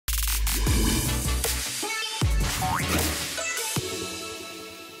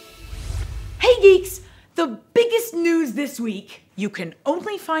geeks, the biggest news this week, you can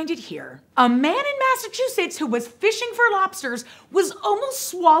only find it here. A man in Massachusetts who was fishing for lobsters was almost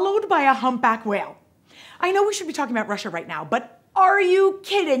swallowed by a humpback whale. I know we should be talking about Russia right now, but are you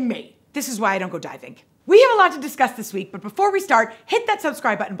kidding me? This is why I don't go diving. We have a lot to discuss this week, but before we start, hit that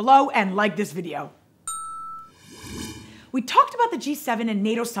subscribe button below and like this video. We talked about the G7 and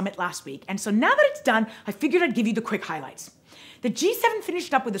NATO summit last week, and so now that it's done, I figured I'd give you the quick highlights. The G7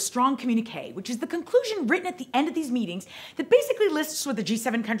 finished up with a strong communique, which is the conclusion written at the end of these meetings that basically lists what the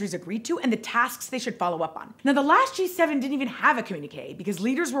G7 countries agreed to and the tasks they should follow up on. Now, the last G7 didn't even have a communique because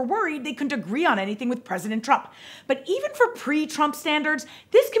leaders were worried they couldn't agree on anything with President Trump. But even for pre-Trump standards,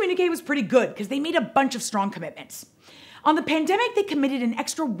 this communique was pretty good because they made a bunch of strong commitments. On the pandemic, they committed an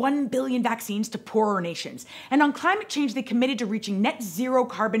extra 1 billion vaccines to poorer nations. And on climate change, they committed to reaching net zero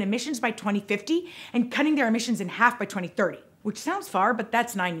carbon emissions by 2050 and cutting their emissions in half by 2030. Which sounds far, but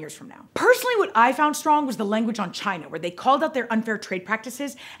that's 9 years from now. Personally, what I found strong was the language on China, where they called out their unfair trade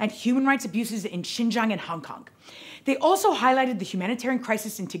practices and human rights abuses in Xinjiang and Hong Kong. They also highlighted the humanitarian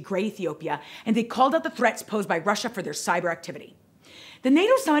crisis in Tigray, Ethiopia, and they called out the threats posed by Russia for their cyber activity. The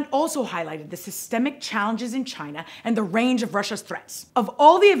NATO summit also highlighted the systemic challenges in China and the range of Russia's threats. Of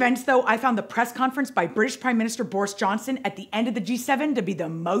all the events, though, I found the press conference by British Prime Minister Boris Johnson at the end of the G7 to be the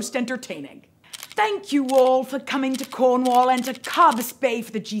most entertaining. Thank you all for coming to Cornwall and to Carbis Bay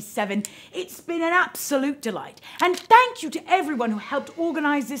for the G7. It's been an absolute delight. And thank you to everyone who helped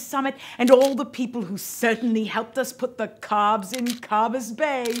organize this summit and all the people who certainly helped us put the carbs in Carbis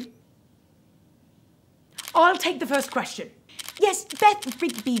Bay. I'll take the first question. Yes, Beth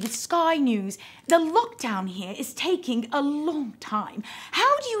Rigby with Sky News. The lockdown here is taking a long time.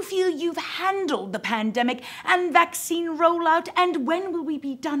 How do you feel you've handled the pandemic and vaccine rollout, and when will we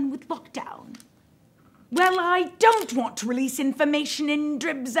be done with lockdown? Well, I don't want to release information in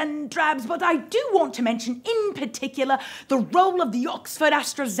dribs and drabs, but I do want to mention in particular the role of the Oxford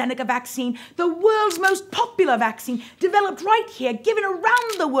AstraZeneca vaccine, the world's most popular vaccine, developed right here, given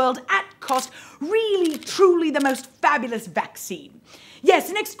around the world at cost, really, truly the most fabulous vaccine. Yes,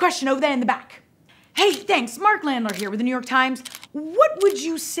 next question over there in the back. Hey, thanks, Mark Landler here with the New York Times. What would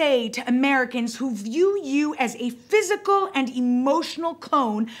you say to Americans who view you as a physical and emotional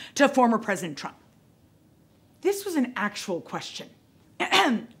clone to former President Trump? This was an actual question.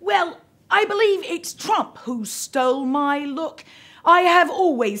 Well, I believe it's Trump who stole my look. I have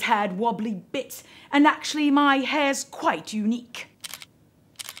always had wobbly bits, and actually my hair's quite unique.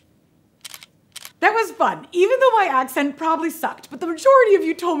 That was fun, even though my accent probably sucked, but the majority of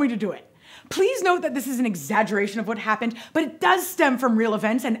you told me to do it. Please note that this is an exaggeration of what happened, but it does stem from real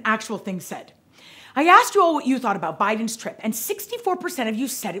events and actual things said. I asked you all what you thought about Biden's trip, and 64% of you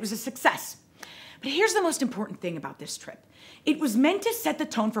said it was a success. But here's the most important thing about this trip. It was meant to set the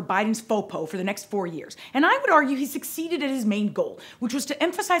tone for Biden's FOPO for the next 4 years. And I would argue he succeeded at his main goal, which was to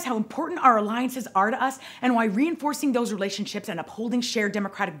emphasize how important our alliances are to us and why reinforcing those relationships and upholding shared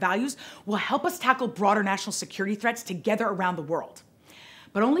democratic values will help us tackle broader national security threats together around the world.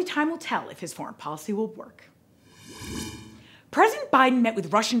 But only time will tell if his foreign policy will work. President Biden met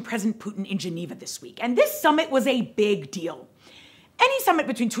with Russian President Putin in Geneva this week, and this summit was a big deal. Any summit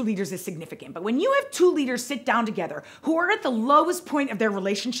between two leaders is significant, but when you have two leaders sit down together who are at the lowest point of their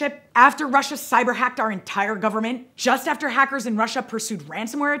relationship, after Russia cyber-hacked our entire government, just after hackers in Russia pursued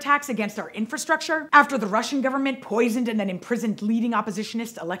ransomware attacks against our infrastructure, after the Russian government poisoned and then imprisoned leading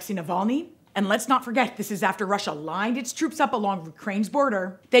oppositionist Alexei Navalny, and let's not forget this is after Russia lined its troops up along Ukraine's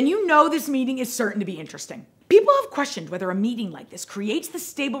border, then you know this meeting is certain to be interesting. People have questioned whether a meeting like this creates the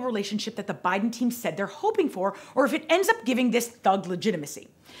stable relationship that the Biden team said they're hoping for, or if it ends up giving this thug legitimacy.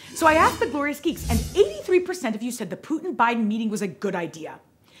 So I asked the Glorious Geeks, and 83% of you said the Putin-Biden meeting was a good idea.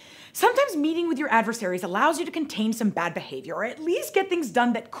 Sometimes meeting with your adversaries allows you to contain some bad behavior, or at least get things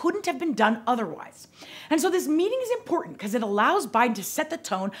done that couldn't have been done otherwise. And so this meeting is important because it allows Biden to set the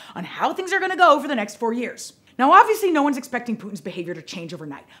tone on how things are going to go for the next 4 years. Now, obviously, no one's expecting Putin's behavior to change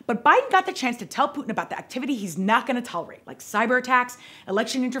overnight, but Biden got the chance to tell Putin about the activity he's not going to tolerate, like cyber attacks,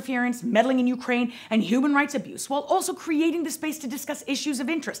 election interference, meddling in Ukraine, and human rights abuse, while also creating the space to discuss issues of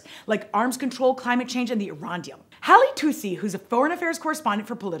interest, like arms control, climate change, and the Iran deal. Halley Toosi, who's a foreign affairs correspondent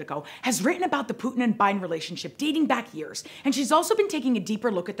for Politico, has written about the Putin and Biden relationship dating back years, and she's also been taking a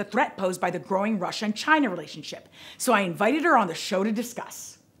deeper look at the threat posed by the growing Russia and China relationship. So I invited her on the show to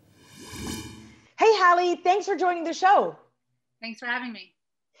discuss. Hey, Halley, thanks for joining the show. Thanks for having me.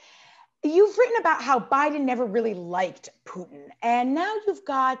 You've written about how Biden never really liked Putin, and now you've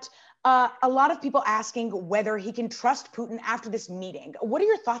got a lot of people asking whether he can trust Putin after this meeting. What are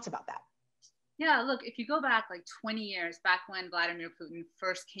your thoughts about that? Yeah, look, if you go back like 20 years, back when Vladimir Putin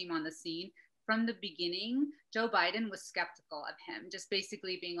first came on the scene, from the beginning, Joe Biden was skeptical of him, just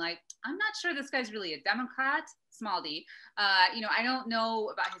basically being like, I'm not sure this guy's really a Democrat, small d. I don't know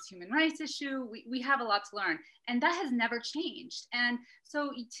about his human rights issue. We have a lot to learn. And that has never changed. And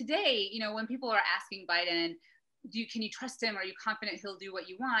so today, when people are asking Biden, can you trust him? Are you confident he'll do what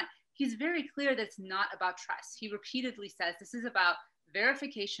you want? He's very clear that it's not about trust. He repeatedly says this is about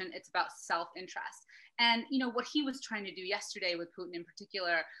verification. It's about self-interest. And, what he was trying to do yesterday with Putin in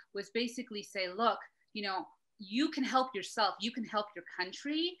particular was basically say, look, you can help yourself. You can help your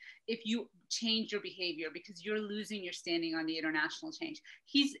country if you change your behavior, because you're losing your standing on the international change.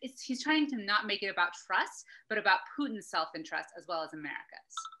 He's trying to not make it about trust, but about Putin's self-interest as well as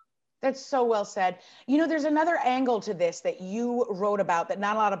America's. That's so well said. There's another angle to this that you wrote about that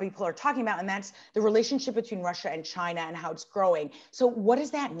not a lot of people are talking about, and that's the relationship between Russia and China and how it's growing. So what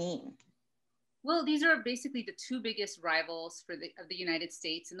does that mean? Well, these are basically the two biggest rivals of the United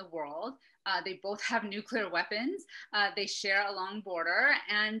States in the world. They both have nuclear weapons. They share a long border,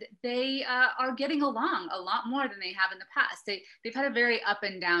 and they are getting along a lot more than they have in the past. They've had a very up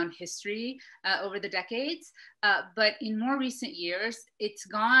and down history over the decades, but in more recent years, it's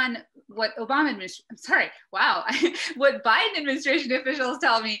gone. What Biden administration officials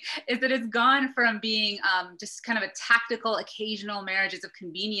tell me is that it's gone from being just kind of a tactical, occasional marriages of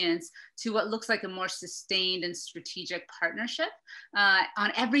convenience to what looks like a more sustained and strategic partnership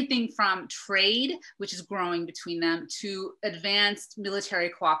on everything from trade, which is growing between them, to advanced military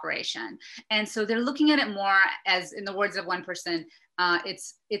cooperation. And so they're looking at it more as, in the words of one person,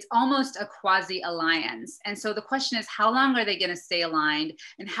 it's almost a quasi-alliance. And so the question is, how long are they going to stay aligned,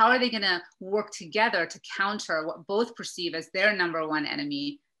 and how are they going to work together to counter what both perceive as their number one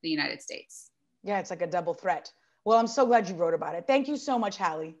enemy, the United States? Yeah, it's like a double threat. Well, I'm so glad you wrote about it. Thank you so much,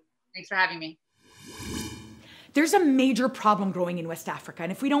 Halley. Thanks for having me. There's a major problem growing in West Africa,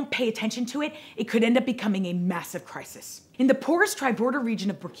 and if we don't pay attention to it, it could end up becoming a massive crisis. In the poorest tri-border region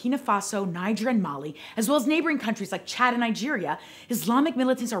of Burkina Faso, Niger, and Mali, as well as neighboring countries like Chad and Nigeria, Islamic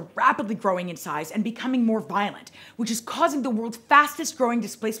militants are rapidly growing in size and becoming more violent, which is causing the world's fastest growing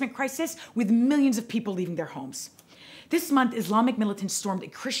displacement crisis, with millions of people leaving their homes. This month, Islamic militants stormed a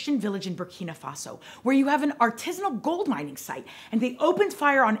Christian village in Burkina Faso, where you have an artisanal gold mining site, and they opened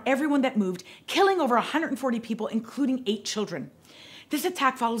fire on everyone that moved, killing over 140 people, including 8 children. This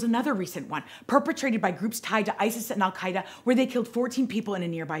attack follows another recent one, perpetrated by groups tied to ISIS and Al-Qaeda, where they killed 14 people in a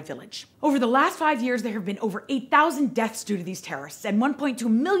nearby village. Over the last 5 years, there have been over 8,000 deaths due to these terrorists, and 1.2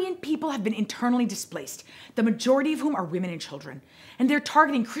 million people have been internally displaced, the majority of whom are women and children. And they're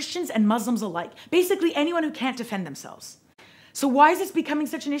targeting Christians and Muslims alike, basically anyone who can't defend themselves. So why is this becoming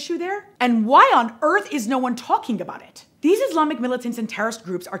such an issue there? And why on earth is no one talking about it? These Islamic militants and terrorist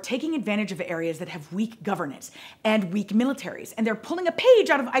groups are taking advantage of areas that have weak governance and weak militaries, and they're pulling a page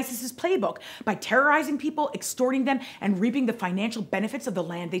out of ISIS's playbook by terrorizing people, extorting them, and reaping the financial benefits of the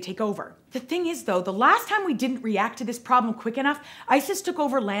land they take over. The thing is, though, the last time we didn't react to this problem quick enough, ISIS took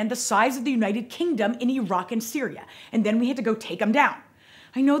over land the size of the United Kingdom in Iraq and Syria, and then we had to go take them down.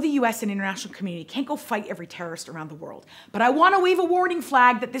 I know the US and international community can't go fight every terrorist around the world, but I want to wave a warning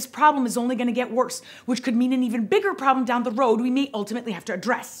flag that this problem is only going to get worse, which could mean an even bigger problem down the road we may ultimately have to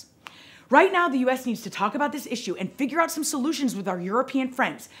address. Right now, the US needs to talk about this issue and figure out some solutions with our European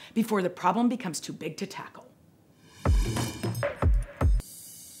friends before the problem becomes too big to tackle.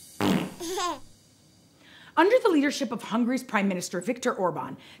 Under the leadership of Hungary's Prime Minister Viktor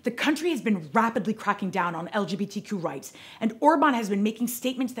Orban, the country has been rapidly cracking down on LGBTQ rights, and Orban has been making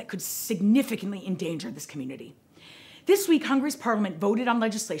statements that could significantly endanger this community. This week, Hungary's parliament voted on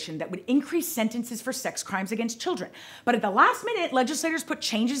legislation that would increase sentences for sex crimes against children. But at the last minute, legislators put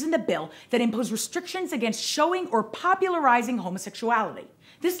changes in the bill that impose restrictions against showing or popularizing homosexuality.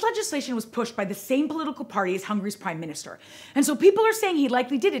 This legislation was pushed by the same political party as Hungary's prime minister. And so people are saying he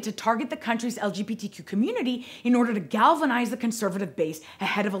likely did it to target the country's LGBTQ community in order to galvanize the conservative base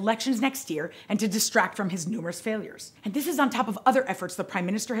ahead of elections next year and to distract from his numerous failures. And this is on top of other efforts the prime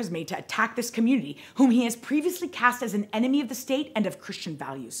minister has made to attack this community, whom he has previously cast as an enemy of the state and of Christian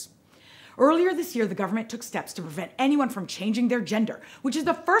values. Earlier this year, the government took steps to prevent anyone from changing their gender, which is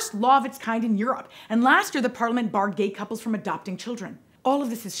the first law of its kind in Europe. And last year, the parliament barred gay couples from adopting children. All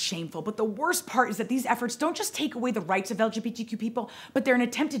of this is shameful, but the worst part is that these efforts don't just take away the rights of LGBTQ people, but they're an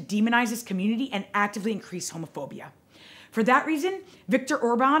attempt to demonize this community and actively increase homophobia. For that reason, Viktor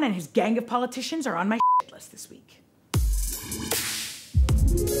Orban and his gang of politicians are on my shit list this week.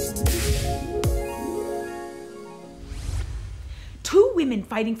 Two women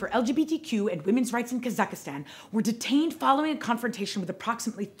fighting for LGBTQ and women's rights in Kazakhstan were detained following a confrontation with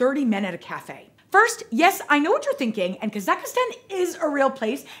approximately 30 men at a cafe. First, yes, I know what you're thinking, and Kazakhstan is a real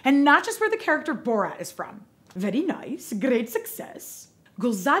place, and not just where the character Borat is from. Very nice, great success.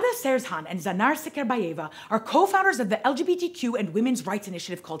 Gulzada, Serzhan, and Zhanar Sekerbayeva are co-founders of the LGBTQ and women's rights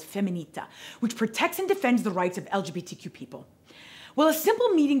initiative called Feminita, which protects and defends the rights of LGBTQ people. Well, a simple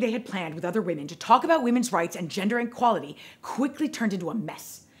meeting they had planned with other women to talk about women's rights and gender equality quickly turned into a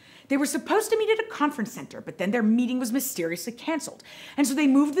mess. They were supposed to meet at a conference center, but then their meeting was mysteriously canceled. And so they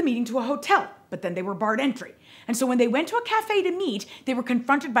moved the meeting to a hotel, but then they were barred entry. And so when they went to a cafe to meet, they were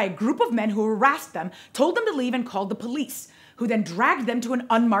confronted by a group of men who harassed them, told them to leave, and called the police, who then dragged them to an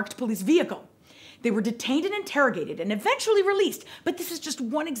unmarked police vehicle. They were detained and interrogated and eventually released, but this is just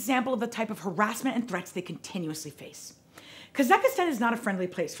one example of the type of harassment and threats they continuously face. Kazakhstan is not a friendly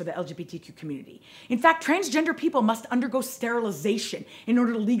place for the LGBTQ community. In fact, transgender people must undergo sterilization in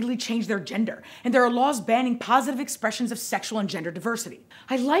order to legally change their gender, and there are laws banning positive expressions of sexual and gender diversity.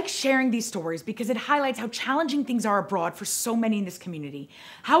 I like sharing these stories because it highlights how challenging things are abroad for so many in this community,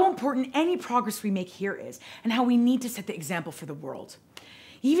 how important any progress we make here is, and how we need to set the example for the world.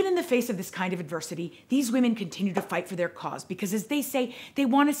 Even in the face of this kind of adversity, these women continue to fight for their cause because, as they say, they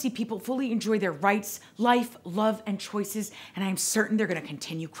want to see people fully enjoy their rights, life, love, and choices, and I am certain they're going to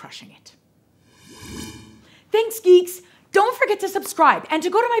continue crushing it. Thanks, geeks! Don't forget to subscribe and to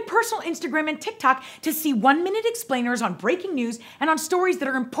go to my personal Instagram and TikTok to see 1-minute explainers on breaking news and on stories that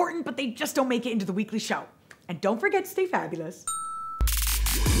are important but they just don't make it into the weekly show. And don't forget to stay fabulous.